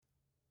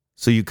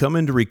So you come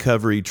into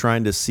recovery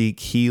trying to seek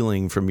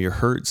healing from your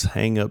hurts,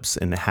 hangups,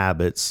 and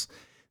habits,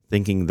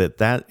 thinking that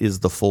that is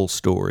the full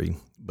story.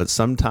 But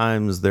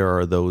sometimes there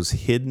are those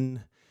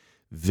hidden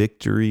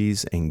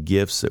victories and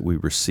gifts that we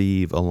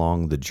receive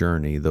along the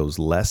journey, those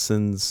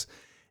lessons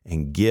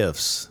and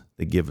gifts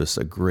that give us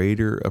a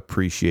greater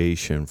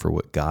appreciation for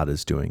what God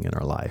is doing in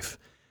our life.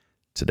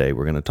 Today,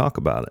 we're going to talk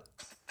about it.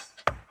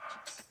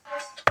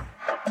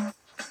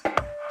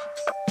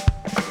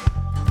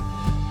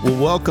 Well,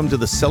 welcome to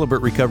the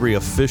Celebrate Recovery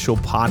official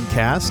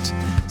podcast.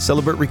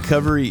 Celebrate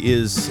Recovery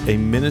is a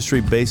ministry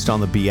based on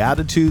the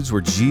Beatitudes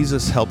where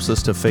Jesus helps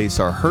us to face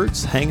our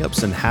hurts,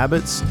 hangups, and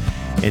habits,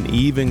 and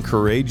even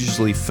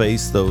courageously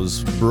face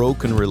those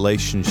broken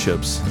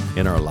relationships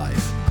in our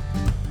life.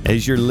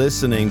 As you're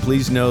listening,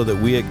 please know that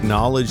we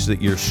acknowledge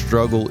that your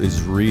struggle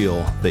is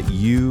real, that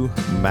you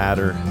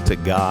matter to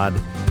God,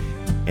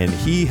 and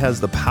He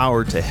has the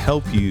power to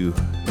help you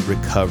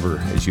recover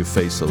as you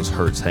face those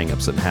hurts,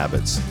 hangups, and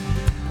habits.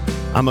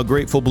 I'm a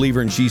grateful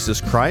believer in Jesus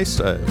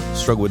Christ. I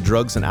struggle with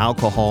drugs and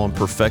alcohol and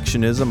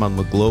perfectionism. I'm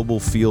a global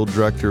field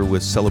director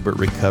with Celebrate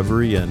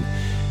Recovery. And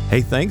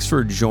hey, thanks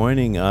for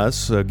joining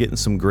us, getting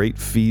some great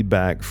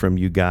feedback from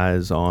you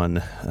guys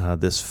on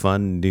this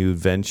fun new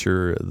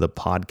venture, the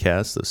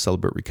podcast, the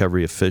Celebrate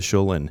Recovery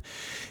Official. And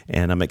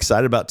I'm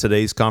excited about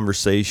today's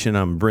conversation.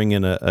 I'm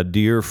bringing a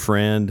dear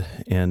friend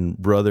and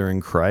brother in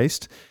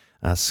Christ,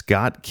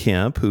 Scott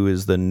Kemp, who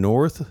is the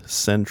North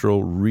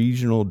Central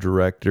Regional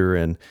Director.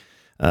 And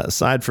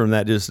aside from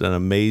that, just an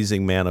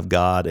amazing man of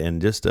God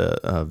and just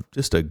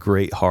a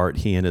great heart.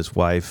 He and his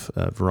wife,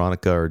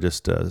 Veronica, are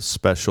just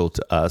special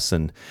to us.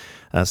 And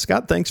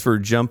Scott, thanks for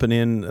jumping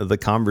in the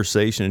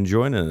conversation and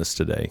joining us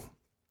today.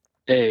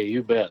 Hey,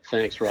 you bet.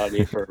 Thanks,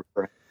 Rodney, for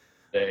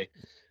today.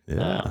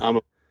 Yeah. I'm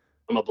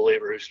a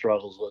believer who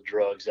struggles with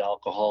drugs,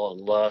 alcohol,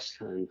 and lust.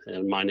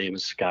 And my name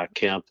is Scott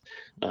Kemp.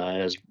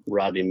 As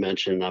Rodney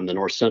mentioned, I'm the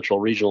North Central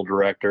Regional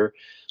Director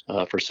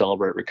for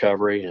Celebrate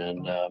Recovery,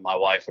 and my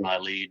wife and I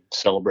lead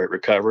Celebrate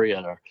Recovery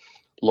at our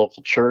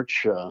local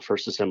church,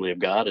 First Assembly of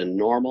God in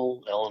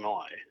Normal,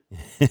 Illinois.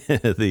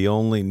 The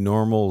only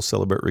normal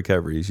Celebrate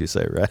Recovery, as you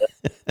say, right?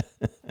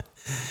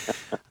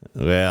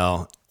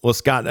 Well,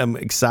 Scott, I'm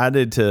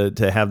excited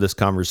to have this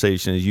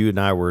conversation. As you and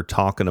I were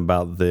talking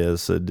about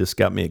this, it just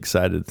got me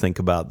excited to think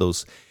about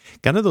those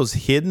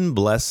hidden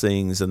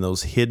blessings and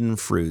those hidden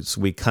fruits.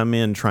 We come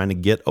in trying to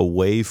get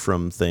away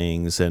from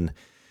things and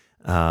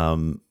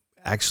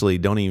actually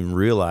don't even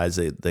realize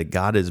that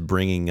God is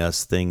bringing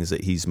us things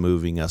that He's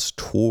moving us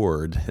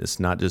toward. It's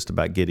not just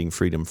about getting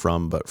freedom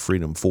from, but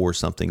freedom for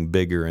something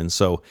bigger. And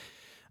so,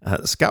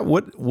 Scott,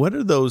 what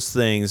are those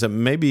things?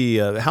 Maybe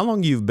how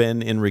long you've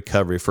been in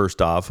recovery?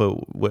 First off,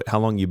 how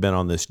long you've been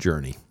on this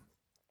journey?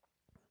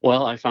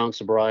 Well, I found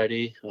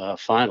sobriety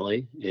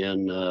finally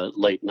in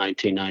late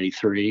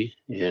 1993,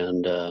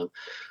 and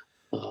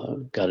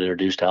got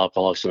introduced to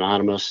Alcoholics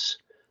Anonymous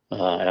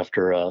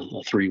after a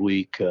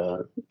 3-week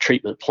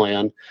treatment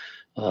plan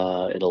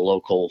at a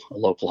local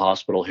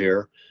hospital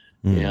here,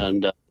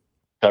 and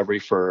recovery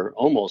for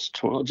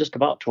just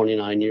about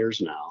 29 years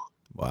now.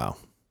 Wow,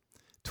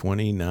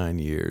 29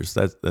 years.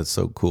 That's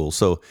so cool.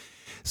 So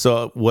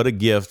what a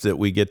gift that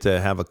we get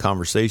to have a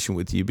conversation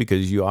with you,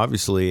 because you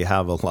obviously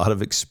have a lot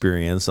of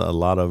experience, a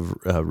lot of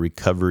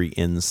recovery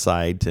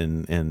insight,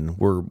 and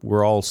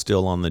we're all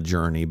still on the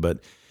journey, but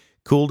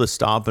cool to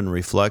stop and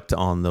reflect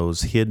on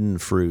those hidden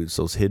fruits,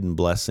 those hidden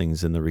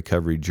blessings in the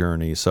recovery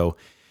journey. So,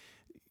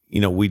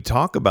 we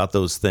talk about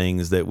those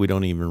things that we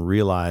don't even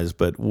realize,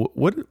 but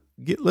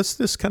let's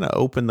just kind of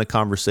open the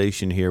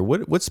conversation here.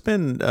 What's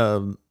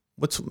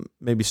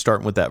maybe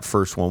starting with that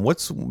first one?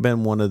 What's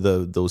been one of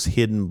those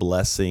hidden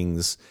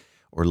blessings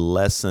or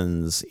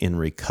lessons in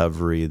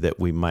recovery that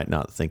we might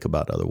not think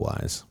about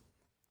otherwise?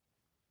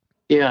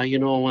 Yeah,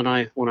 when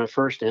I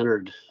first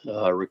entered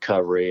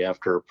recovery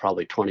after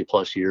probably 20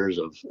 plus years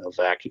of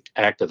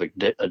active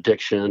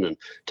addiction and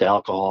to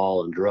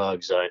alcohol and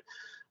drugs,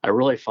 I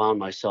really found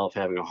myself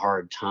having a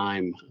hard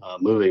time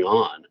moving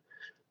on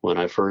when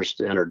I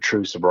first entered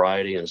true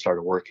sobriety and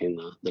started working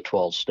the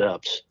 12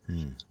 steps.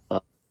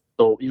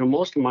 So,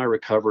 most of my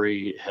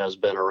recovery has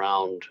been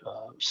around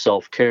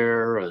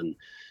self-care and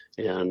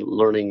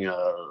learning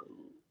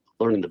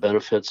the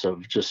benefits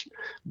of just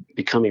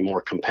becoming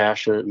more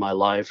compassionate in my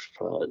life,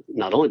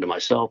 not only to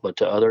myself, but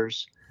to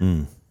others.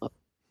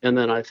 And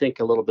then I think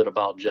a little bit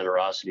about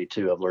generosity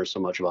too. I've learned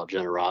so much about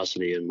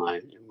generosity in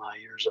my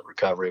years of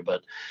recovery,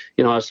 but,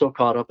 I was so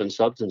caught up in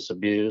substance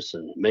abuse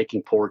and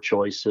making poor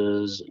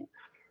choices and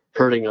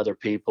hurting other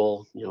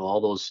people,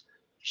 all those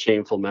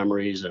shameful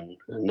memories and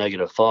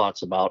negative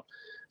thoughts about,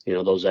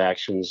 those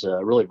actions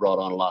really brought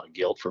on a lot of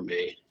guilt for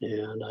me.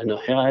 And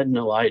I had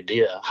no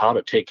idea how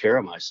to take care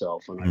of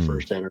myself when I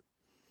first entered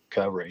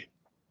recovery.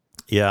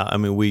 Yeah. I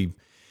mean, we,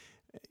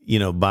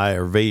 by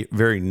our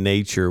very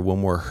nature,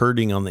 when we're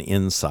hurting on the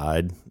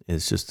inside,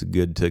 it's just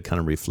good to kind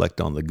of reflect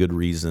on the good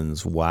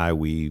reasons why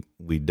we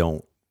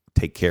don't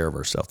take care of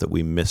ourselves, that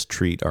we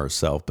mistreat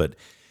ourselves. But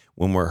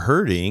when we're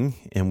hurting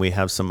and we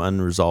have some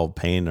unresolved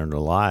pain in our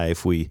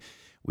life, we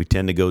we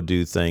tend to go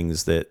do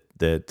things that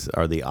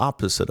are the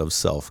opposite of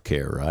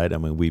self-care, right? I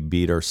mean, we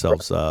beat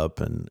ourselves up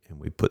and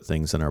we put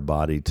things in our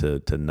body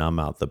to numb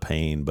out the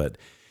pain. But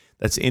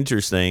that's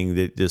interesting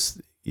that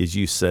just as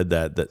you said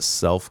that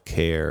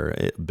self-care,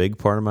 a big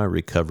part of my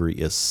recovery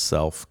is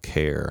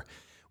self-care.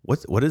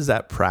 What does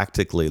that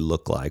practically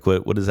look like?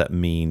 What does that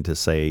mean to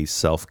say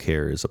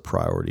self-care is a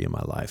priority in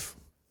my life?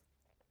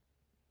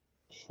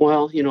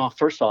 Well,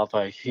 first off,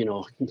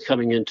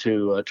 coming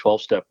into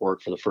 12-step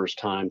work for the first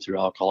time through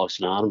Alcoholics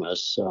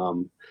Anonymous,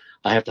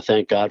 I have to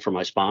thank God for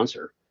my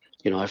sponsor.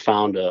 I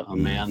found a Mm,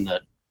 man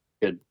that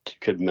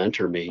could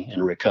mentor me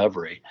in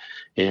recovery,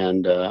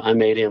 and I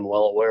made him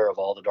well aware of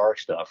all the dark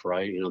stuff,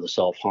 right? The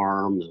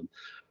self-harm, the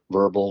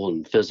verbal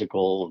and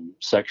physical and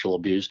sexual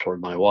abuse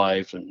toward my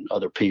wife and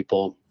other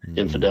people, mm-hmm.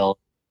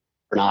 infidelity,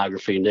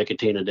 pornography,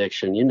 nicotine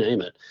addiction, you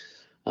name it.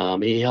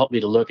 He helped me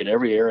to look at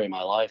every area of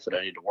my life that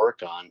I need to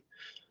work on.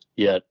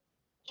 Yet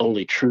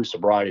only true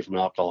sobriety from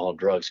alcohol and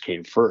drugs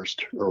came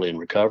first early in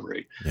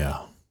recovery.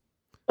 Yeah.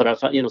 But I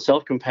thought,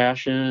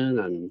 self-compassion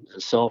and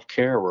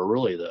self-care were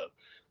really the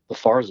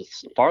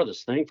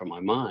farthest thing from my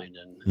mind,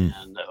 and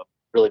Mm,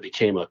 really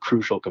became a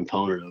crucial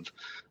component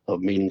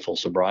of meaningful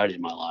sobriety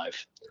in my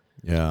life.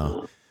 yeah.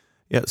 Uh,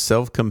 Yeah,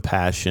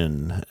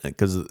 self-compassion,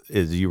 because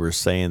as you were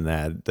saying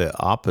that, the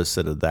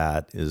opposite of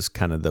that is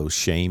kind of those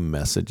shame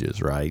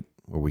messages, right?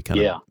 Where we kind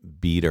of yeah,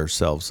 beat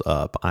ourselves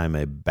up. I'm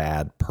a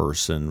bad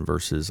person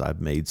versus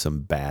I've made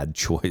some bad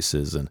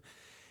choices. And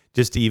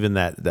just even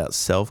that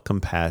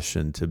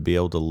self-compassion to be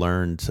able to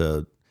learn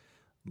to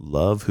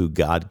love who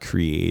God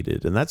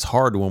created. And that's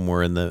hard when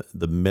we're in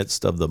the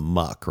midst of the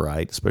muck,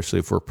 right? Especially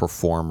if we're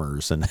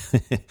performers and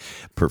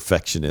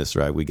perfectionists,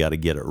 right? We got to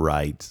get it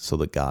right so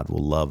that God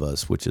will love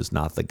us, which is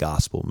not the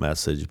gospel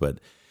message. But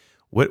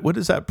what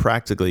is that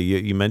practically?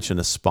 You mentioned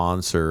a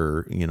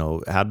sponsor.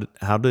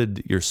 How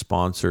did your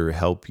sponsor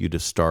help you to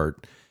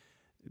start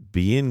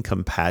being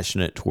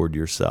compassionate toward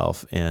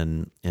yourself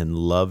and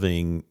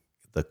loving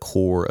the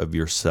core of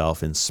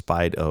yourself in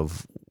spite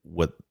of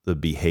what the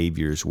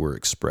behaviors we're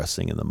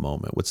expressing in the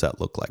moment? What's that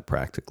look like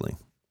practically?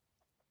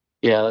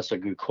 yeah, that's a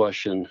good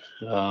question.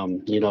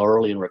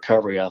 Early in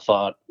recovery, I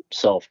thought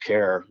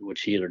self-care,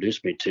 which he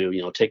introduced me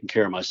to, taking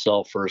care of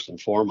myself first and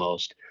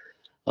foremost,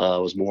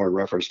 was more in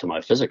reference to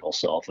my physical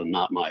self and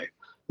not my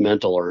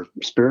mental or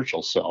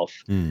spiritual self.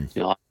 Mm,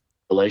 I had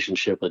a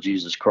relationship with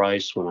Jesus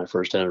Christ when I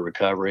first entered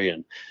recovery,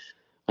 and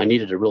I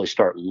needed to really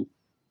start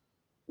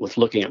with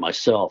looking at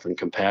myself and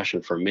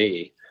compassion for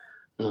me.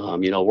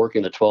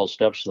 Working the 12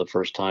 steps for the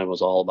first time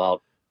was all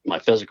about my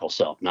physical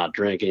self, not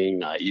drinking,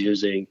 not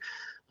using.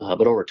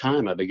 But over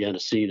time, I began to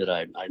see that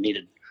I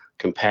needed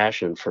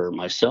compassion for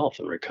myself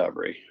in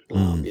recovery.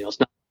 mm, It's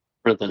not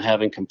different than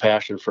having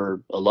compassion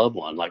for a loved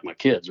one, like my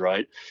kids,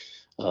 right?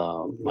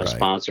 My right.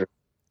 sponsor,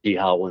 see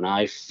how when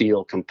I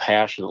feel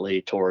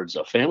compassionately towards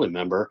a family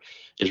member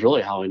is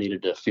really how I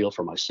needed to feel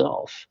for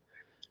myself.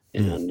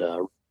 Mm,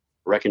 And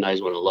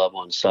recognize when a loved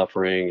one's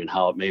suffering and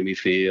how it made me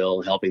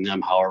feel, helping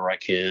them however I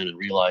can, and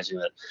realizing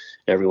that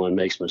everyone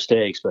makes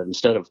mistakes. But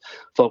instead of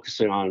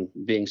focusing on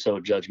being so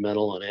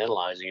judgmental and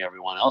analyzing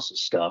everyone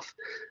else's stuff,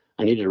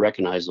 I needed to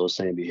recognize those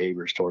same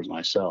behaviors towards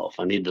myself.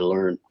 I needed to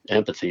learn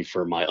empathy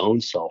for my own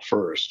self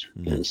first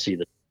mm. and see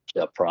the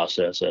step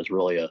process as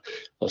really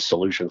a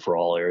solution for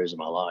all areas of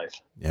my life.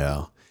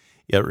 Yeah.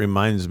 Yeah, it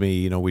reminds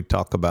me, we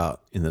talk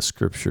about in the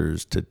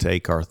scriptures to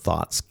take our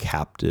thoughts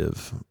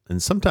captive.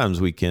 And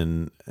sometimes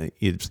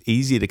it's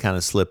easy to kind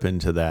of slip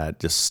into that,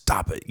 just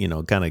stop it,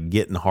 kind of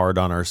getting hard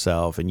on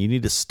ourselves. And you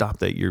need to stop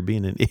that. You're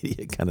being an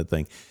idiot kind of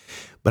thing.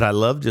 But I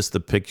love just the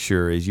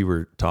picture as you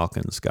were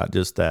talking, Scott,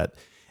 just that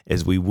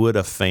as we would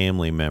a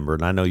family member.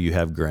 And I know you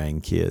have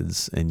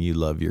grandkids and you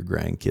love your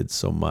grandkids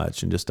so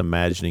much. And just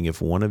imagining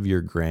if one of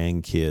your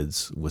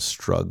grandkids was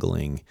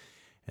struggling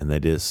and they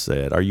just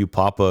said, "Are you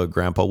Papa,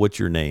 Grandpa? What's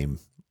your name?"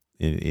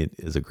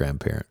 As a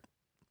grandparent.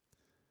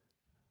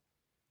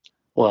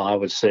 Well, I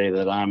would say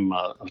that I'm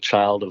a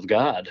child of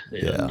God,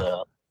 and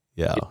Yeah,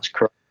 yeah, Jesus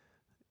Christ.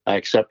 I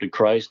accepted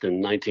Christ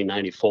in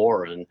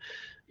 1994, and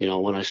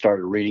when I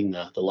started reading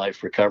the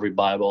Life Recovery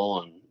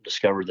Bible and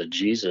discovered that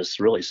Jesus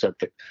really set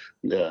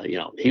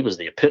he was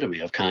the epitome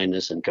of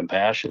kindness and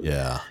compassion.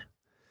 yeah,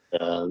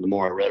 The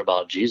more I read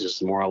about Jesus,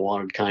 the more I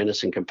wanted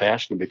kindness and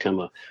compassion to become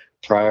a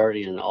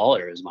priority in all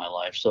areas of my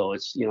life. So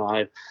it's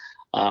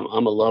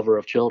I'm a lover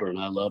of children.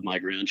 I love my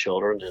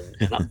grandchildren,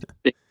 and I'm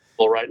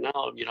well right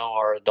now.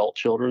 Our adult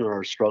children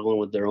are struggling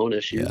with their own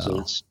issues, and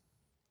yeah, it's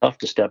tough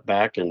to step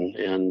back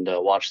and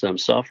watch them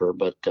suffer.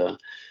 But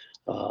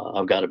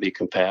I've got to be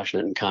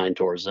compassionate and kind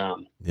towards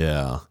them.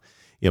 yeah.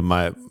 Yeah,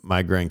 my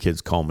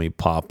grandkids call me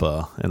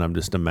Papa, and I'm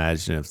just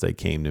imagining if they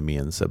came to me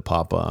and said,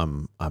 "Papa,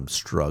 I'm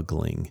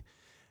struggling."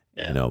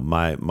 Yeah.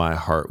 My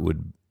heart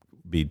would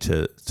be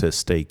to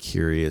stay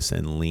curious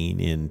and lean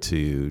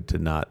into to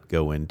not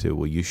go into,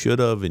 well, you should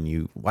have,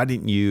 and why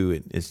didn't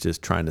you? It's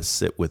just trying to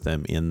sit with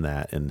them in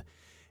that, and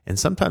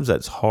sometimes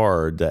that's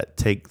hard. That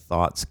take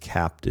thoughts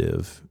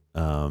captive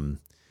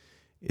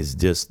is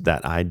just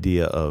that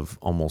idea of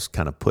almost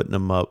kind of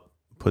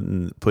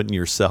putting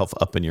yourself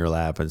up in your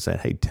lap and saying,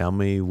 "Hey, tell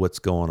me what's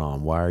going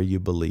on. Why are you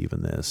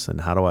believing this?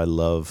 And how do I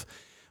love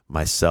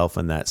myself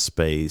in that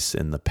space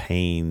and the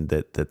pain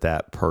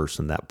that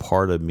person, that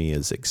part of me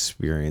is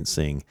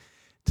experiencing,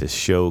 to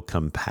show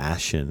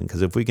compassion?"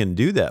 Because if we can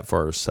do that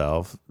for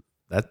ourselves,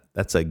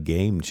 that's a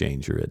game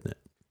changer, isn't it?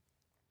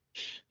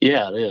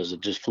 Yeah, it is.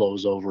 It just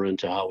flows over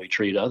into how we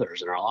treat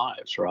others in our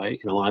lives, right?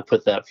 When I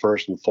put that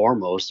first and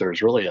foremost,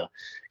 there's really a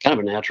kind of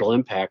a natural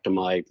impact on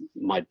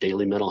my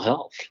daily mental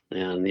health,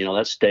 and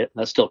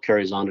that still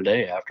carries on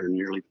today after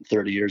nearly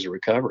 30 years of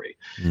recovery.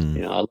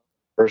 Mm. I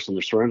first in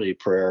the Serenity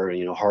Prayer,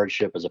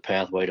 hardship is a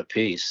pathway to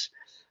peace.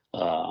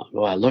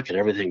 Well, I look at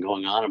everything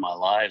going on in my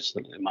lives,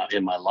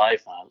 in my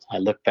life. I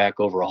look back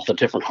over all the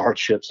different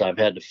hardships I've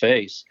had to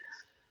face,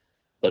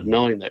 but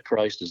knowing that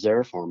Christ is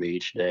there for me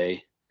each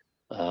day.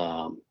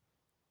 Um,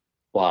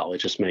 wow, it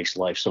just makes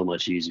life so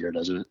much easier,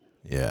 doesn't it?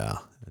 Yeah,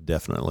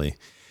 definitely.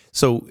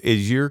 So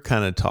as you're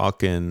kind of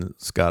talking,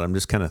 Scott, I'm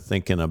just kind of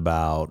thinking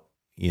about,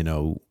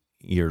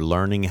 you're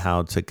learning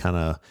how to kind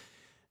of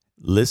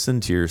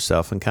listen to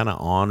yourself and kind of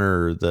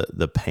honor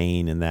the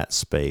pain in that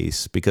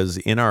space, because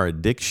in our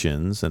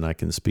addictions, and I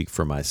can speak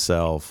for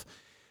myself,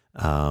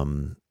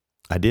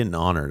 I didn't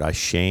honor it. I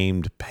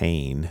shamed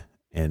pain.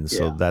 And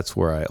so Yeah. that's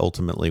where I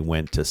ultimately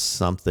went to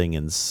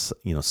something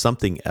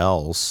something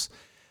else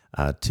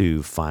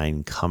to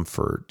find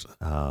comfort.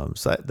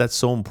 So that's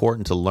so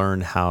important, to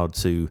learn how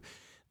to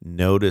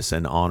notice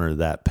and honor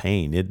that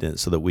pain, isn't it?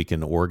 So that we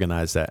can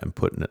organize that and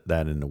put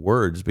that into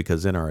words,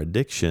 because in our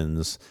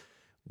addictions,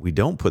 we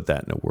don't put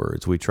that into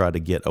words. We try to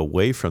get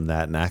away from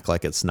that and act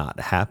like it's not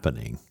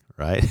happening,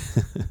 right?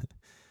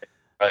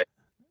 Right.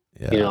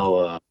 You Yeah. know,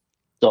 uh,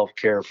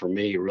 Self-care for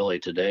me really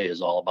today is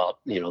all about,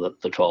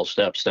 the 12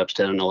 steps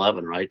 10 and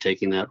 11, right?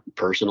 Taking that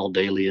personal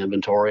daily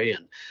inventory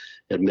and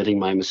admitting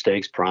my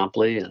mistakes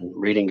promptly and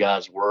reading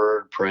God's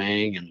word,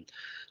 praying and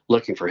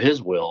looking for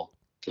his will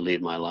to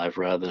lead my life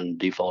rather than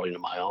defaulting to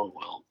my own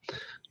will.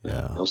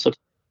 Yeah. So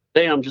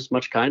today I'm just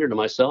much kinder to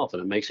myself,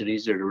 and it makes it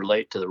easier to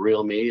relate to the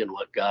real me and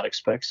what God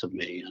expects of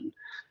me. And,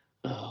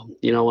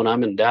 when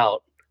I'm in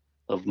doubt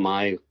of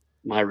my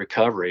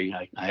recovery,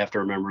 I have to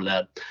remember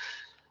that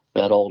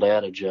old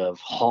adage of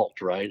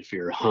HALT, right? If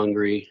you're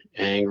hungry,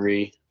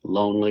 angry,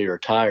 lonely, or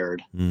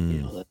tired,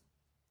 Mm. that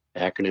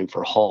acronym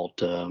for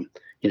HALT,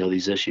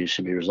 these issues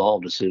should be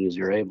resolved as soon as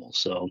you're able.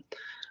 So,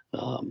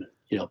 um,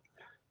 you know,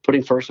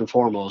 putting first and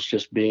foremost,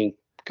 just being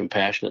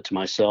compassionate to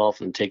myself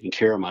and taking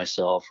care of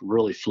myself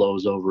really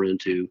flows over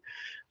into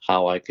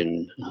how I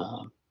can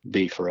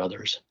be for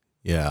others.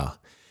 Yeah.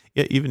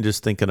 Yeah, even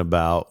just thinking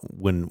about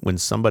when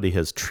somebody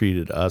has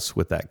treated us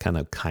with that kind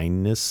of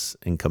kindness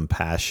and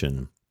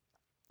compassion,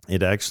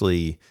 it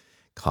actually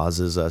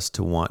causes us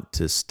to want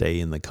to stay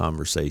in the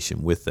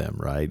conversation with them,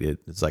 right?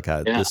 It's like,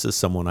 Yeah, this is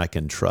someone I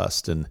can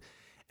trust, and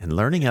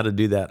learning how to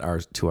do that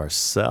to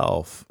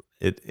ourselves.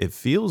 It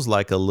feels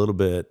like a little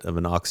bit of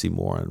an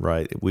oxymoron,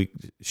 right? We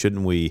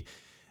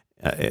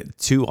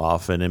too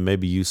often, and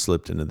maybe you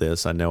slipped into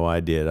this. I know I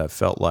did. I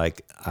felt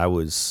like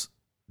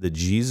that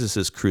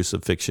Jesus's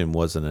crucifixion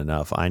wasn't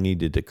enough. I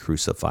needed to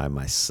crucify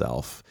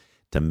myself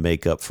to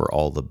make up for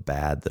all the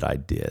bad that I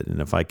did.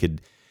 And if I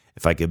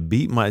could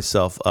beat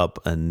myself up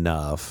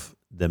enough,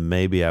 then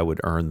maybe I would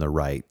earn the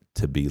right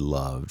to be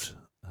loved.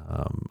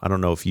 I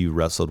don't know if you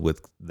wrestled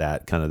with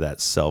that kind of that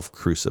self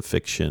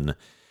crucifixion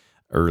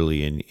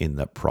early in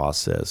the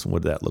process.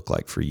 What did that look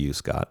like for you,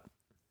 Scott?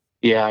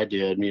 yeah, I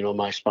did.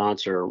 My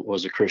sponsor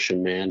was a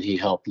Christian man. He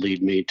helped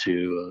lead me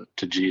to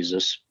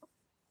Jesus,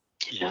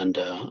 and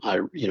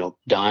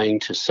dying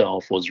to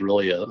self was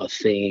really a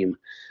theme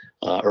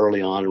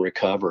early on in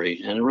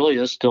recovery, and it really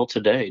is still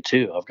today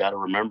too. I've got to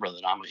remember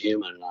that I'm a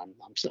human, and I'm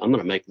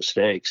going to make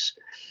mistakes,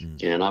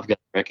 Mm. and I've got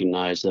to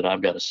recognize that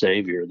I've got a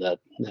Savior that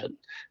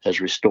has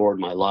restored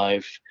my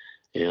life,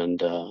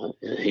 and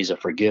He's a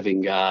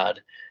forgiving God,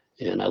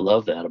 and I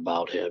love that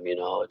about Him.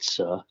 It's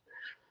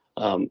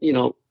um, you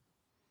know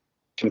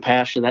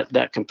compassion.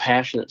 That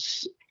compassion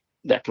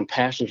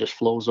just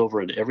flows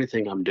over into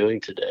everything I'm doing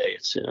today.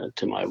 It's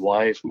to my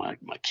wife, my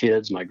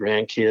kids, my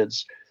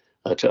grandkids,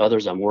 to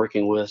others I'm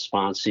working with,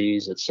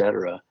 sponsees,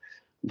 etc.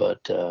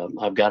 But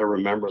I've got to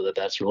remember that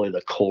that's really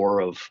the core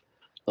of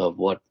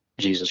what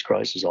Jesus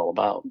Christ is all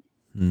about.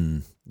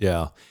 Mm.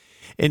 Yeah.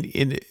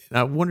 And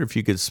I wonder if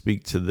you could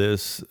speak to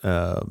this,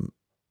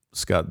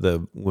 Scott,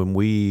 when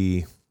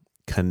we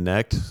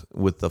connect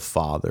with the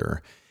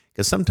Father,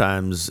 because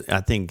sometimes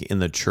I think in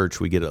the church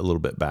we get it a little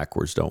bit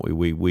backwards, don't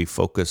we? We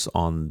focus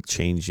on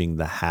changing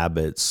the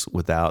habits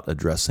without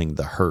addressing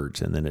the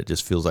hurt, and then it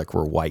just feels like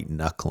we're white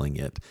knuckling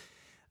it.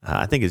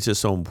 I think it's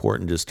just so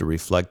important just to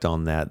reflect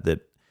on that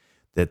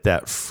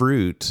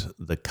fruit,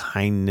 the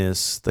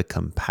kindness, the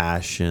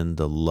compassion,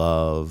 the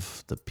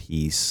love, the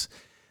peace,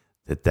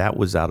 that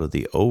was out of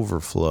the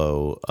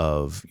overflow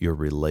of your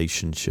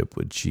relationship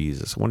with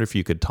Jesus. I wonder if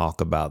you could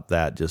talk about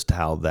that, just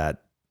how that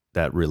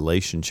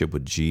relationship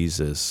with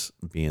Jesus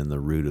being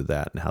the root of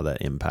that and how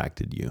that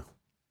impacted you.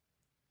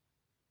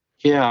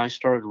 Yeah, I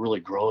started really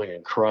growing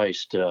in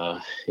Christ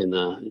throughout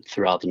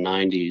the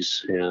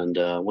 '90s,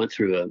 and went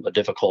through a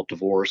difficult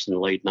divorce in the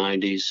late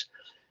 '90s,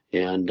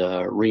 and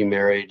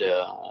remarried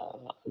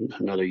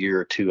another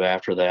year or two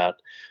after that.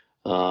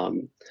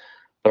 Um,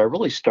 but I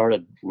really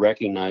started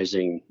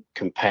recognizing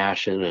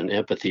compassion and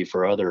empathy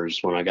for others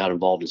when I got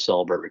involved in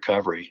Celebrate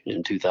Recovery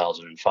in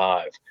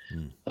 2005.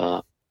 Mm.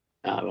 Uh,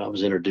 I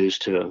was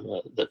introduced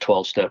to the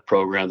 12-step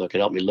program that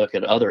could help me look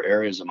at other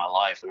areas of my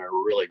life, and I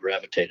really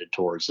gravitated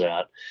towards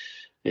that.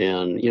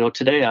 And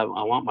today I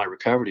want my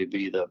recovery to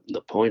be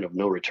the point of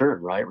no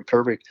return. Right?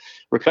 Recovery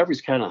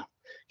is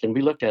can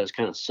be looked at as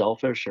kind of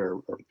selfish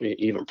or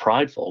even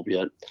prideful.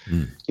 Yet,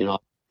 Mm. you know,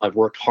 I've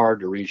worked hard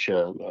to reach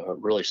a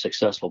really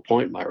successful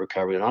point in my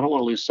recovery, and I don't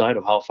want to lose sight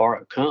of how far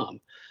I've come.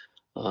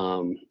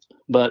 Um,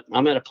 but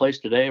I'm at a place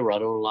today where I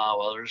don't allow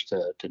others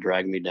to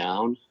drag me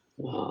down.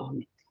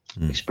 Um,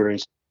 Mm.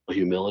 Experience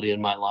humility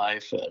in my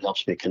life. It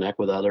helps me connect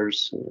with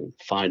others, and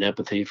find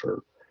empathy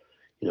for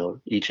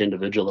each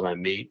individual that I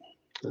meet.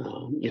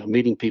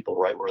 Meeting people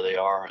right where they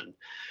are and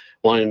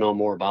wanting to know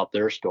more about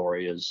their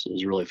story is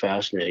really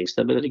fascinating.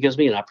 So, but it gives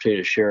me an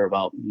opportunity to share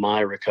about my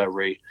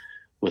recovery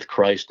with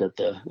Christ at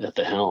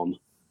the helm.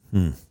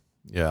 Mm.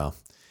 Yeah.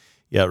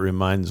 Yeah, it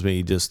reminds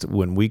me just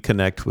when we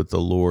connect with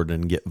the Lord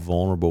and get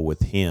vulnerable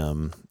with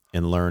Him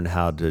and learn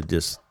how to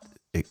just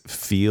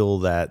feel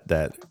that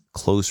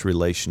close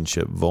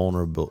relationship,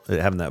 vulnerable,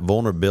 having that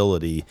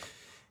vulnerability,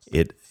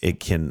 it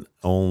can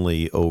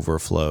only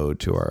overflow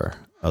to our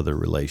other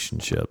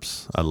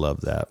relationships. I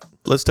love that.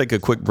 Let's take a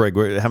quick break.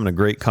 We're having a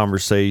great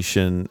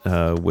conversation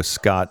with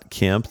Scott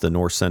Kemp, the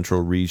North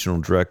Central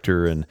Regional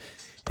Director, and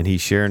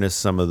he's sharing us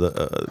some of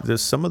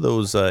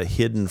those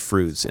hidden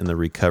fruits in the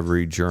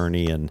recovery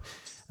journey, and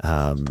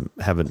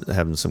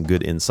having some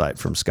good insight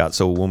from Scott.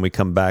 So when we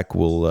come back,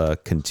 we'll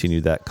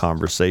continue that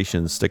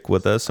conversation. Stick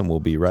with us, and we'll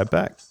be right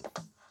back.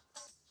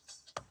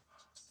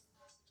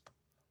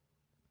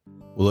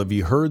 Well, have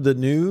you heard the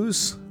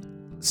news?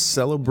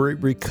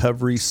 Celebrate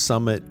Recovery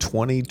Summit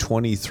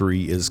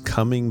 2023 is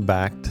coming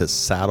back to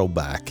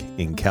Saddleback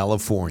in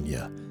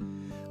California.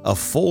 A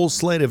full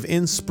slate of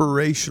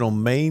inspirational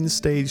main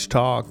stage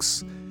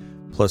talks,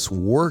 plus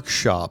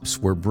workshops.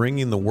 We're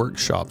bringing the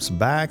workshops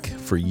back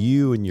for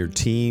you and your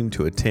team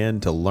to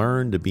attend, to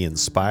learn, to be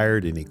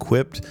inspired and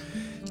equipped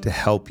to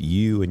help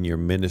you and your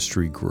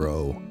ministry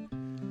grow.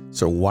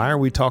 So why are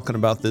we talking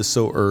about this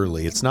so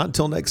early? It's not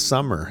until next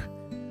summer.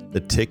 The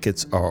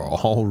tickets are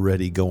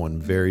already going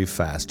very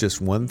fast.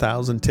 Just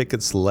 1,000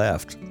 tickets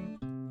left.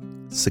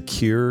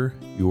 Secure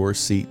your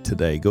seat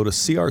today. Go to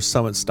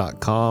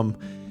crsummits.com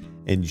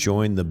and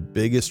join the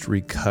biggest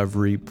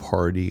recovery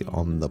party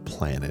on the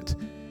planet.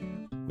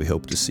 We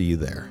hope to see you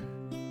there.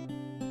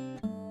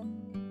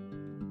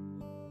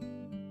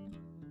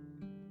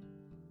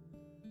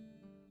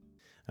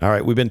 All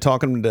right, we've been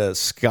talking to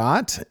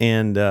Scott,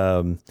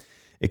 and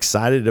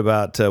excited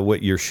about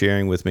what you're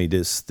sharing with me,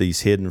 just these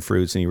hidden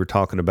fruits. And you were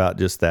talking about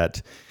just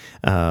that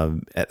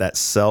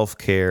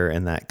self-care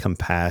and that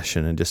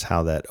compassion, and just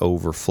how that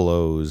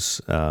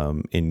overflows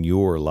in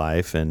your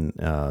life, and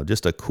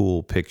just a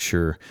cool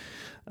picture.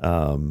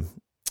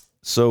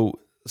 So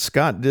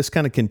Scott, just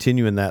kind of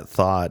continuing that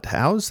thought,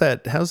 how's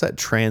that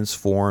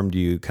transformed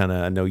you?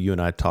 I know you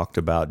and I talked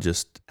about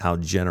just how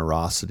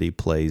generosity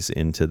plays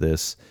into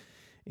this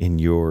in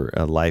your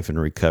life and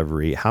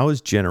recovery. How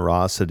has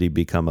generosity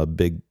become a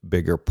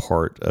bigger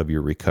part of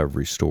your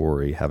recovery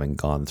story, having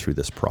gone through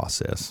this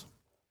process?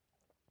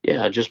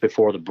 Yeah, just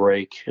before the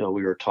break,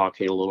 we were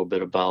talking a little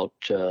bit about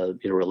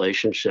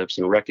relationships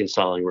and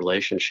reconciling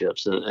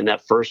relationships, and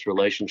that first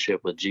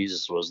relationship with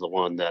Jesus was the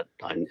one that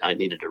I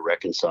needed to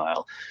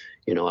reconcile.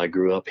 I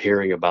grew up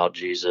hearing about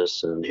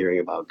Jesus and hearing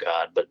about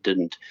God, but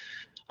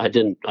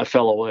I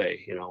fell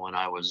away, when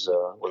I was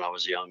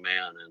a young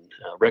man, and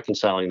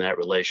reconciling that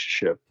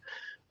relationship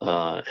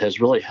has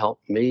really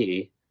helped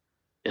me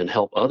and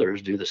help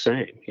others do the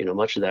same.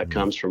 Much of that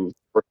comes from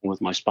working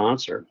with my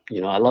sponsor.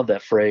 I love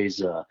that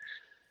phrase,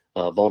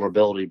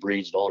 vulnerability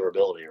breeds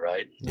vulnerability,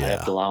 right?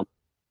 Yeah.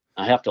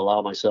 I have to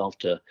allow myself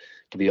to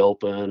be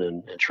open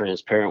and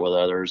transparent with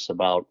others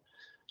about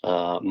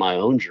my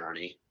own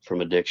journey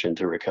from addiction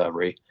to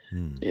recovery.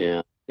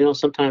 And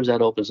sometimes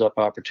that opens up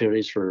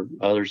opportunities for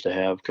others to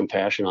have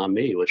compassion on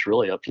me, which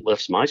really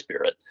uplifts my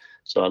spirit.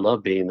 So I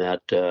love being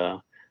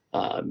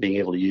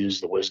able to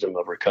use the wisdom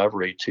of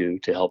recovery to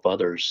help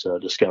others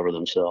discover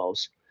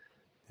themselves.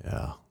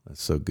 Yeah,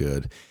 that's so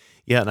good.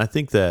 Yeah, and I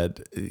think that,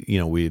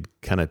 we had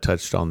kind of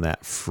touched on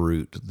that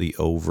fruit, the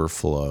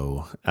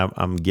overflow.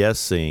 I'm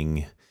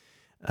guessing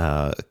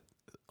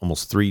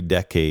almost 3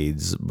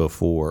 decades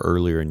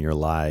earlier in your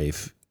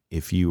life,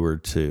 if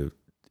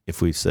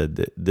we said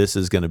that this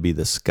is going to be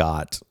the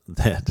Scott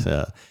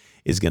that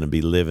is going to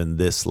be living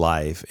this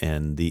life,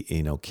 and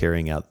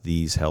carrying out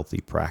these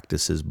healthy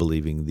practices,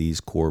 believing these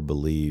core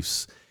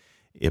beliefs,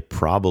 it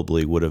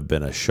probably would have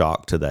been a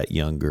shock to that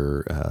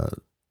younger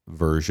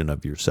version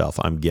of yourself,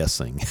 I'm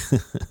guessing.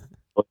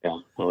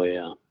 Oh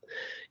yeah.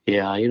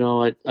 Yeah.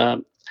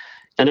 I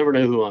never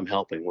know who I'm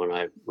helping when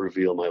I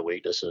reveal my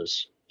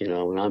weaknesses.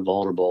 When I'm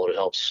vulnerable, it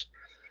helps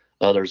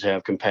others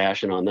have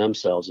compassion on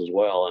themselves as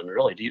well. And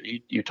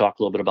really, you talk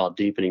a little bit about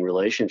deepening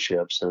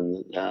relationships,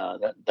 and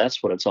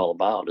that's what it's all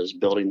about, is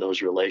building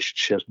those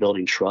relationships,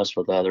 building trust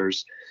with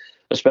others,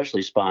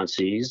 especially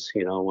sponsees,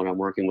 when I'm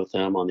working with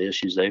them on the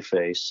issues they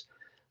face.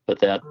 But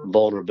that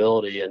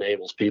vulnerability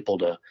enables people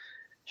to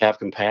have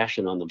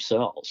compassion on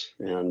themselves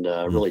and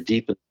Mm. really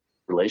deepen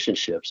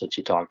relationships that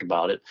you talked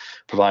about. It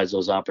provides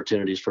those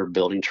opportunities for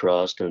building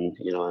trust and,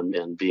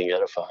 and being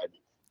edified.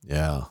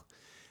 Yeah.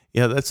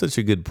 Yeah, that's such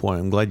a good point.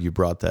 I'm glad you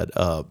brought that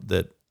up.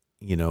 That,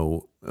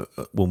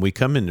 when we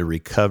come into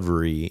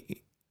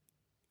recovery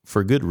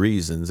for good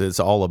reasons, it's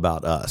all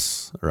about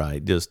us,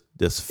 right? Just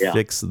Yeah.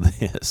 fix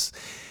this.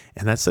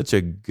 And that's such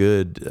a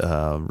good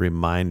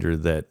reminder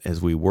that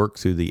as we work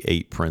through the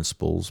 8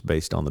 principles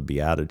based on the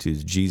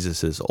Beatitudes,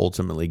 Jesus is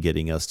ultimately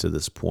getting us to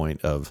this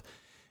point of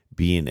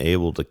being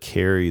able to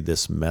carry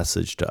this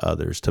message to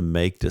others, to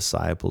make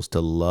disciples,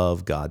 to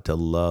love God, to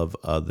love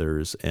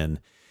others, and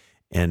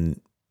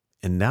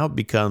and now it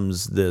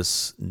becomes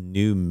this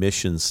new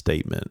mission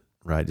statement,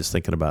 right? Just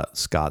thinking about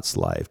Scott's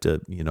life,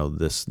 to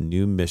this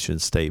new mission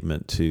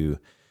statement to,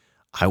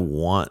 I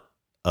want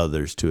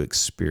others to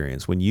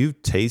experience. When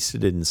you've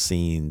tasted and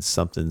seen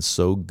something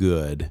so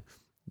good,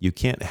 you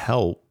can't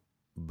help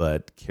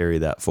but carry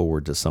that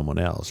forward to someone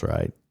else,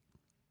 right?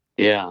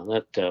 Yeah.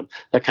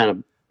 That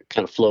kind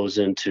of flows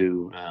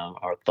into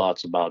our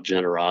thoughts about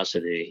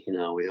generosity.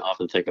 We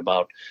often think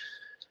about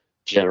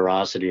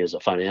generosity as a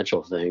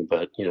financial thing,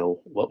 but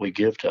what we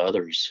give to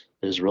others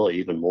is really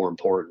even more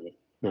important.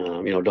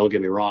 Don't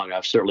get me wrong.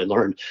 I've certainly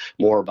learned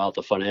more about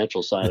the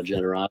financial side of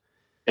generosity.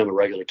 I'm a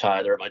regular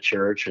tither at my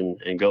church and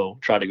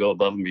try to go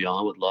above and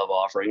beyond with love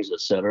offerings,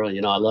 etc.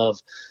 I love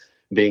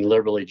being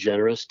liberally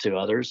generous to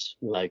others,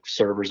 like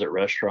servers at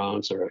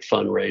restaurants or at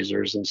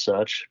fundraisers and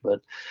such.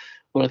 But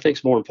what I think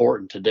is more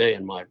important today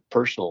in my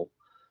personal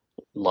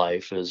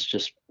life is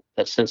just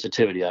that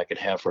sensitivity I could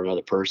have for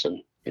another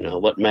person.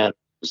 What matters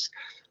is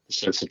the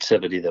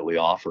sensitivity that we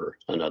offer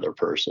another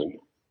person.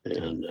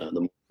 And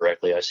the more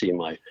directly I see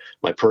my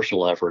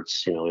personal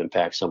efforts,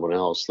 impact someone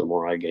else, the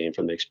more I gain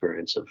from the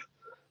experience of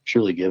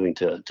truly giving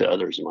to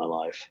others in my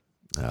life.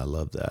 I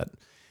love that.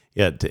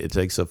 Yeah, it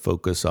takes a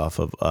focus off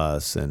of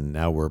us, and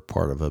now we're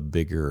part of a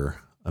bigger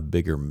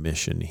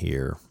mission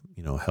here.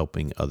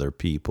 Helping other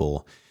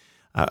people.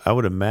 I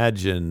would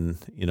imagine,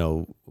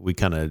 we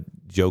kind of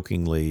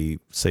jokingly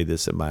say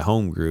this at my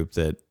home group,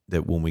 that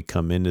when we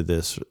come into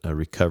this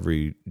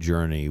recovery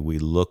journey, we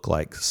look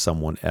like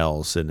someone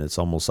else, and it's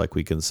almost like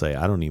we can say,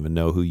 "I don't even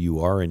know who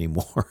you are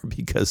anymore,"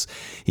 because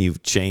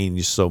you've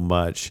changed so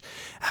much.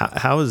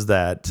 How is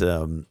that?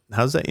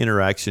 How's that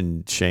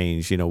interaction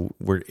changed?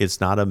 It's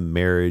not a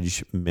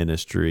marriage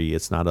ministry,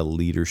 it's not a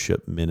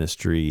leadership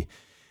ministry.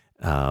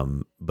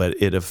 But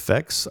it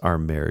affects our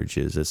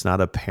marriages. It's not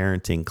a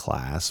parenting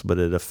class, but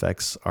it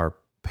affects our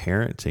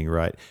parenting,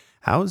 right?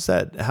 How is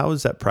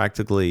that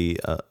practically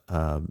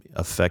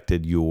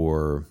affected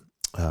your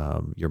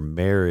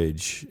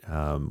marriage,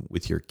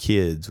 with your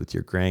kids, with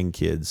your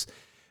grandkids,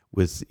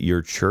 with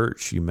your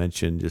church? You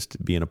mentioned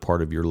just being a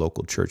part of your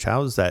local church.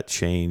 How has that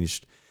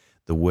changed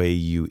the way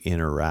you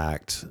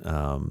interact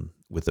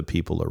with the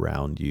people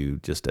around you,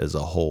 just as a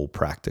whole,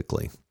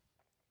 practically?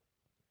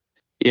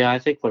 Yeah, I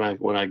think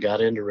when I got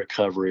into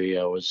recovery,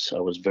 I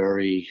was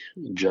very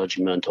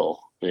judgmental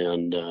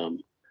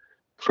and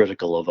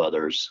critical of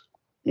others.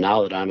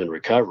 Now that I'm in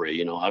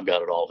recovery, I've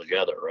got it all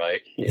together,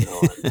 right?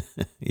 And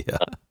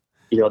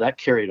Yeah. that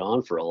carried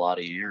on for a lot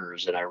of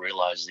years, and I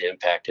realized the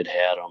impact it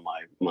had on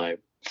my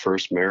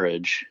first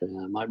marriage.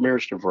 My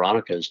marriage to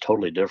Veronica is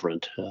totally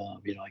different.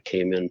 I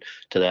came in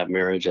to that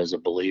marriage as a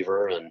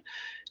believer, and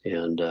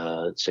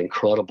it's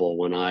incredible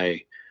when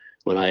I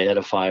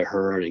edify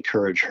her and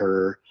encourage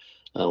her,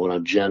 when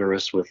I'm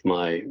generous with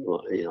I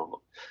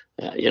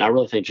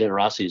really think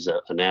generosity is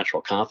a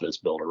natural confidence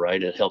builder,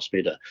 right? It helps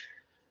me to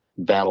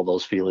battle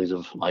those feelings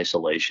of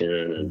isolation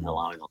and Mm.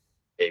 allowing those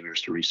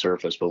behaviors to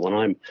resurface. But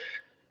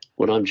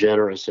when I'm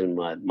generous in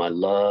my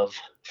love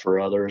for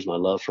others, my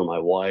love for my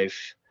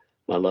wife,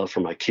 my love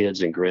for my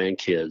kids and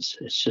grandkids,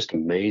 it's just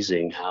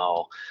amazing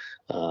how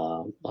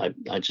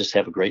I just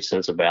have a great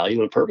sense of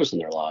value and purpose in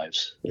their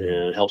lives, and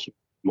Mm. it helps me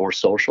be more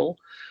social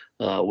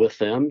with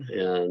them,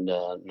 and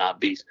not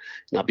be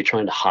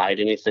trying to hide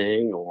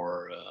anything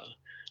or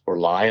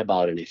lie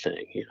about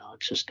anything.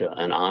 It's just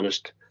an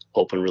honest,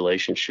 open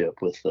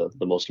relationship with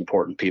the most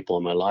important people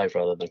in my life,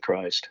 rather than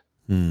Christ.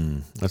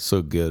 That's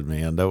so good,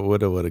 man.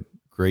 What a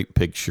great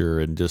picture,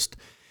 and just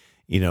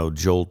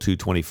Joel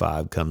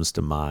 2:25 comes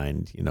to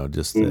mind.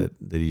 Just Mm.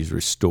 that he's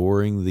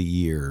restoring the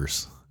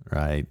years,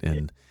 right?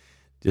 And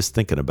just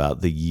thinking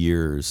about the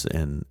years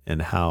and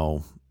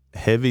how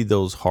heavy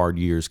those hard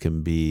years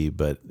can be,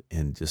 but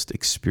and just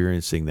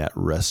experiencing that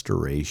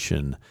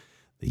restoration,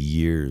 the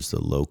years the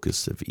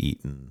locusts have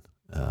eaten.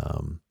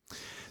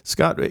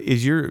 Scott,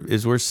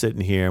 as we're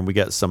sitting here and we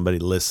got somebody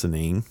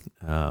listening,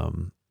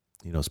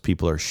 as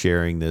people are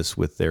sharing this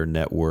with their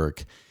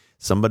network,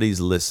 somebody's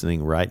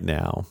listening right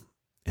now,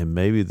 and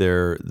maybe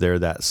they're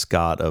that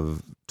Scott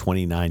of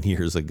 29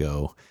 years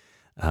ago,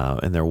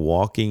 and they're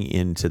walking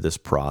into this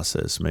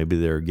process. Maybe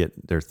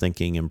they're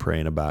thinking and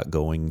praying about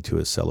going to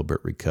a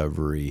Celebrate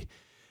Recovery.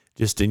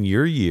 Just in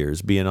your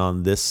years being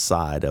on this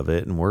side of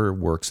it, and we're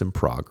works in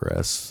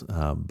progress,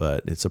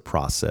 but it's a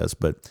process.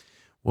 But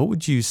what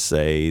would you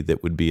say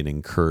that would be an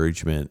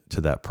encouragement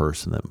to that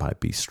person that might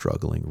be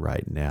struggling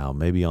right now,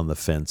 maybe on the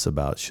fence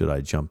about should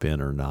I jump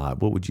in or not?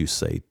 What would you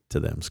say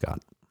to them,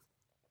 Scott?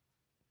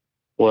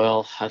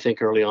 Well, I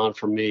think early on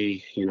for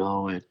me,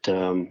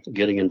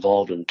 getting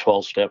involved in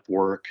 12-step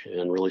work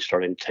and really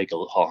starting to take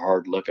a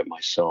hard look at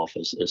myself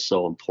is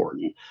so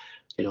important.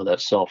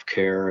 That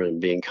self-care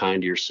and being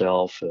kind to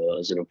yourself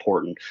is an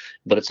important,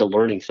 but it's a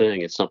learning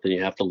thing. It's something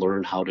you have to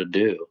learn how to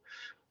do.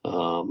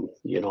 I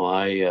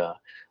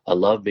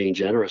love being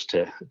generous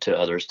to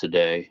others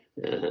today,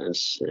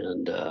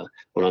 and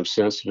when I'm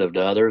sensitive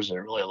to others, it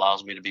really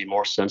allows me to be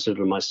more sensitive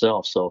to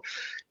myself. So,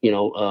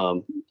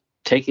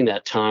 taking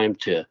that time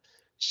to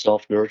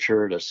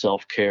self-nurture, to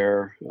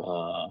self-care,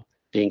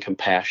 being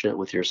compassionate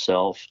with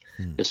yourself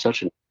is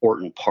such an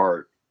important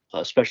part,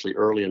 especially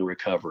early in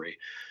recovery.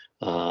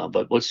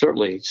 But would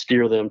certainly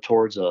steer them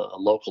towards a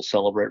local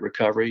Celebrate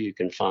Recovery. You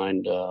can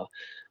find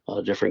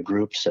different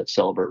groups at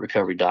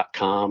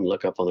celebraterecovery.com.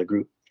 Look up on the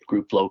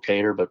group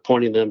locator, but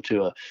pointing them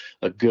to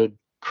a good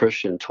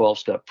Christian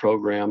 12-step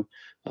program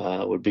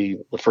would be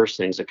the first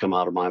things that come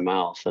out of my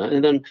mouth.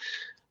 And then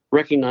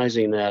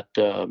recognizing that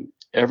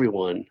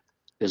everyone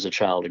is a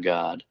child of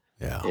God,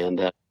 and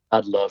that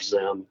God loves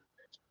them.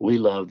 We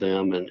love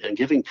them, and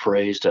giving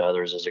praise to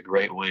others is a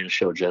great way to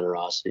show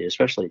generosity,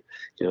 especially,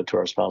 to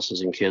our spouses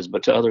and kids,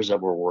 but to others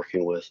that we're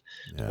working with.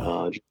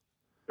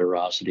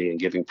 Generosity and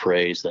giving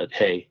praise that,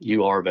 hey,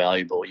 you are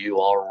valuable, you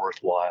are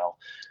worthwhile,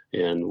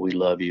 and we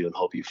love you and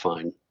hope you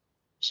find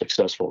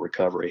successful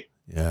recovery.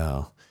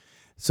 Yeah.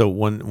 So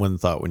one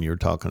thought when you were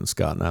talking,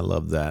 Scott, and I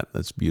love that.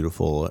 That's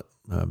beautiful,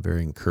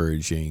 very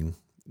encouraging.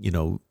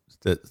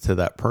 To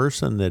that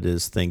person that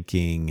is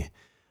thinking,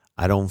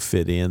 I don't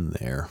fit in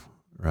there.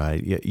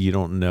 Right. You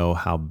don't know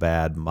how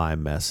bad my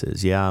mess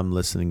is. Yeah, I'm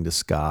listening to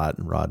Scott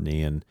and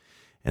Rodney and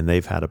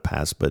they've had a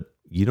past, but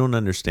you don't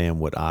understand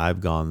what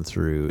I've gone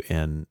through,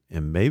 and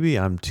maybe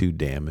I'm too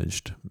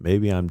damaged.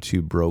 Maybe I'm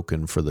too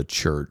broken for the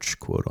church,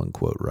 quote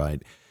unquote,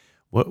 right?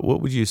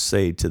 What would you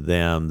say to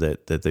them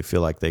that they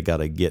feel like they got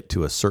to get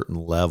to a certain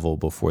level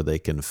before they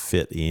can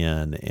fit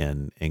in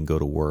and go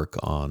to work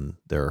on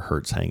their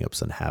hurts,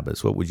 hangups, and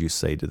habits? What would you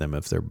say to them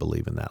if they're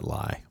believing that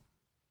lie?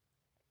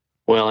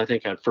 Well, I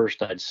think at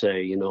first I'd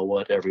say, you know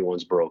what,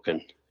 everyone's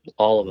broken.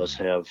 All of us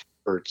have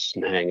hurts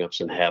and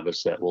hangups and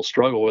habits that we'll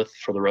struggle with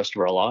for the rest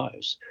of our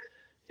lives.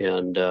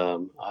 And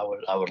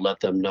I would let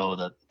them know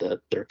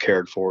that they're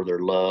cared for, they're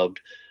loved,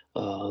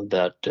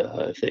 that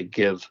if they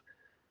give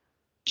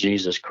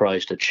Jesus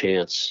Christ a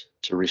chance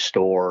to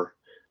restore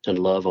and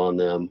love on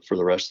them for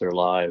the rest of their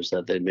lives,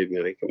 that they'd be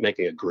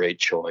making a great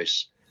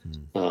choice.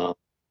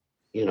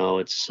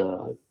 It's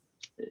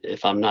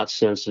if I'm not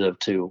sensitive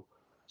to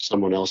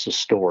someone else's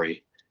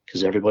story,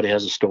 because everybody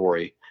has a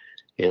story,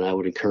 and I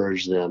would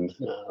encourage them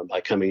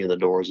by coming in the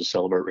doors of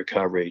Celebrate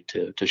Recovery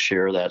to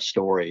share that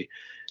story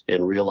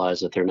and realize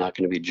that they're not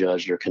going to be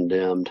judged or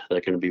condemned. They're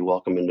going to be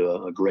welcomed into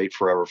a great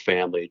forever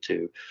family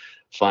to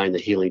find the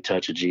healing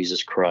touch of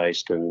Jesus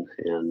Christ and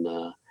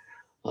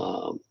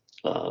a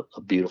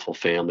beautiful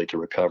family to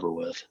recover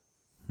with.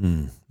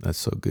 That's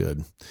so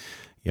good.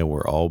 Yeah,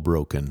 we're all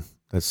broken.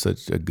 That's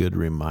such a good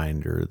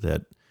reminder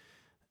that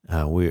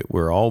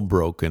we're all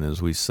broken,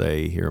 as we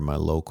say here in my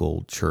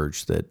local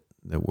church, that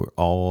we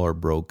all are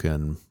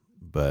broken,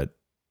 but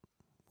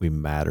we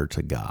matter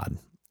to God,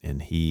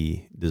 and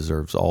He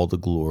deserves all the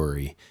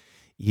glory,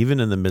 even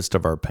in the midst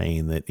of our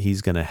pain, that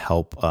He's going to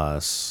help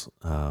us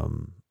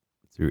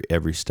through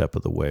every step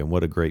of the way. And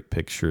what a great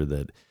picture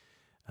that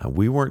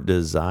we weren't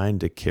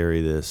designed to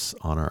carry this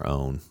on our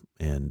own.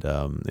 And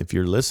if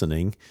you're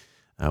listening,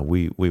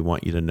 we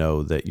want you to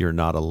know that you're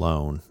not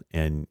alone,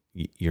 and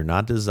you're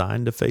not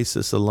designed to face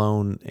this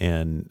alone,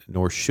 and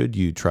nor should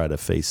you try to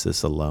face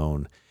this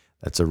alone.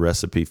 That's a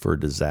recipe for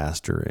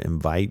disaster.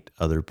 Invite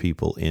other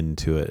people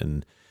into it.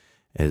 And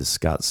as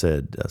Scott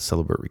said,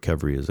 Celebrate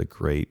Recovery is a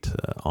great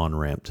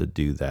on-ramp to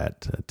do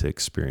that, to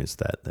experience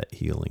that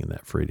healing and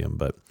that freedom.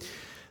 But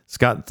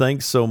Scott,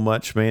 thanks so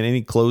much, man.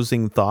 Any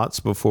closing thoughts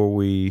before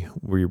we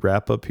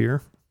wrap up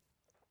here?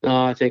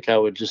 No, I think I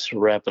would just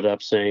wrap it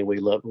up saying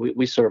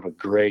we serve a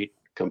great,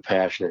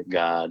 compassionate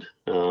God.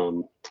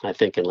 I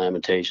think in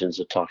Lamentations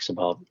it talks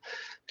about,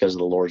 because of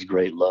the Lord's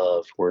great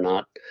love, we're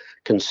not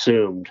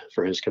consumed,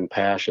 for His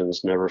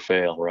compassions never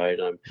fail, right?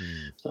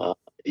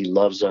 He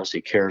loves us.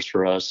 He cares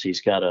for us.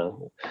 He's got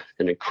an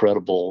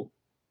incredible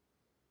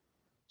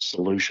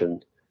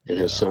solution in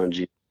His Son,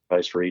 Jesus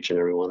Christ, for each and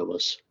every one of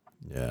us.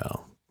 Yeah,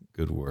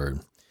 good word.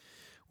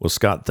 Well,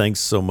 Scott,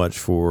 thanks so much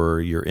for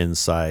your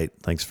insight.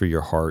 Thanks for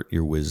your heart,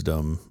 your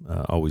wisdom.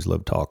 Always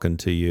love talking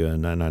to you,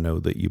 and I know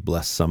that you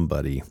bless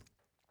somebody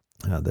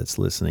that's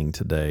listening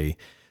today.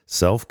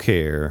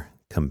 Self-care,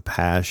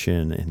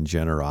 compassion, and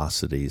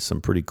generosity,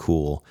 some pretty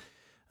cool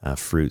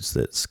fruits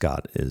that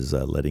Scott is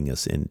letting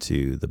us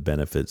into, the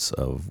benefits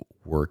of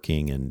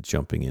working and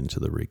jumping into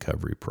the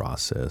recovery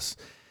process.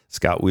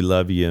 Scott, we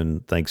love you,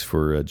 and thanks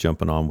for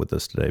jumping on with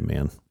us today,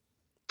 man.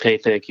 Hey,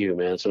 thank you,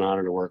 man. It's an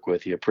honor to work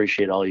with you.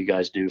 Appreciate all you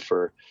guys do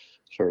for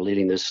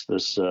leading this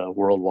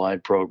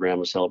worldwide program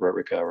of Celebrate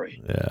Recovery.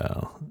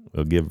 Yeah,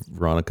 we'll give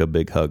Veronica a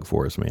big hug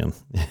for us, man.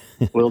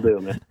 Will do,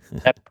 man.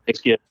 Happy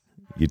Thanksgiving.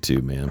 You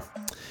too, man.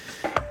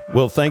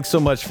 Well, thanks so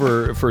much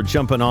for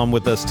jumping on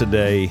with us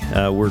today.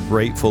 We're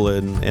grateful.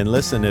 And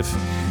listen,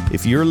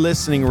 if you're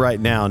listening right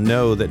now,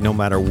 know that no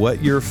matter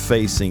what you're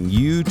facing,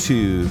 you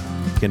too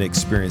can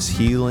experience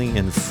healing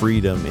and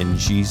freedom in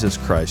Jesus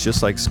Christ,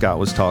 just like Scott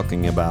was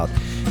talking about.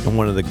 And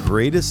one of the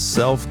greatest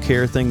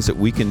self-care things that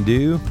we can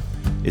do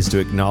is to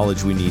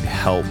acknowledge we need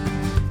help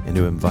and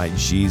to invite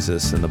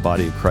Jesus and the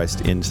body of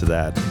Christ into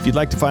that. If you'd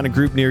like to find a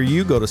group near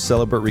you, go to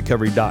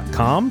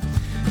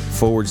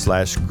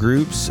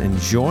celebraterecovery.com/groups and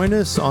join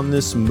us on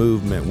this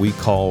movement we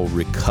call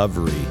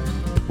recovery.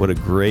 What a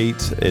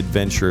great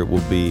adventure it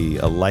will be,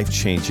 a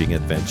life-changing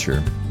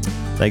adventure.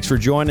 Thanks for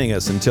joining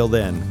us. Until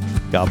then,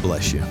 God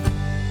bless you.